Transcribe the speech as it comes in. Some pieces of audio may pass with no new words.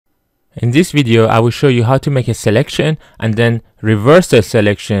In this video, I will show you how to make a selection and then reverse the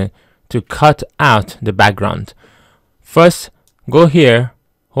selection to cut out the background. First, go here,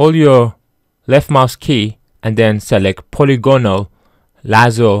 hold your left mouse key and then select Polygonal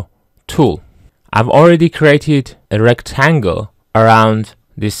Lasso tool. I've already created a rectangle around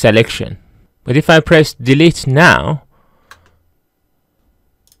this selection. But if I press delete now,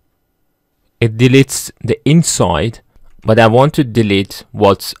 it deletes the inside, but I want to delete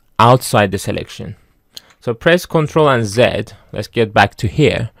what's outside the selection. So press Ctrl and Z. Let's get back to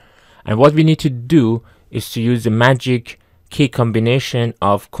here. And what we need to do is to use the magic key combination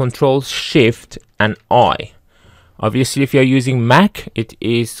of Ctrl, Shift and I. Obviously, if you're using Mac, it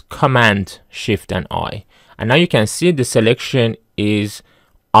is Command, Shift and I. And now you can see the selection is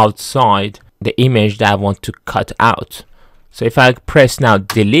outside the image that I want to cut out. So if I press now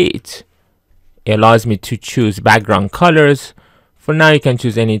delete, it allows me to choose background colors. For now, you can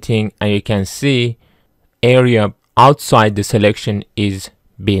choose anything and you can see area outside the selection is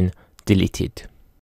being deleted.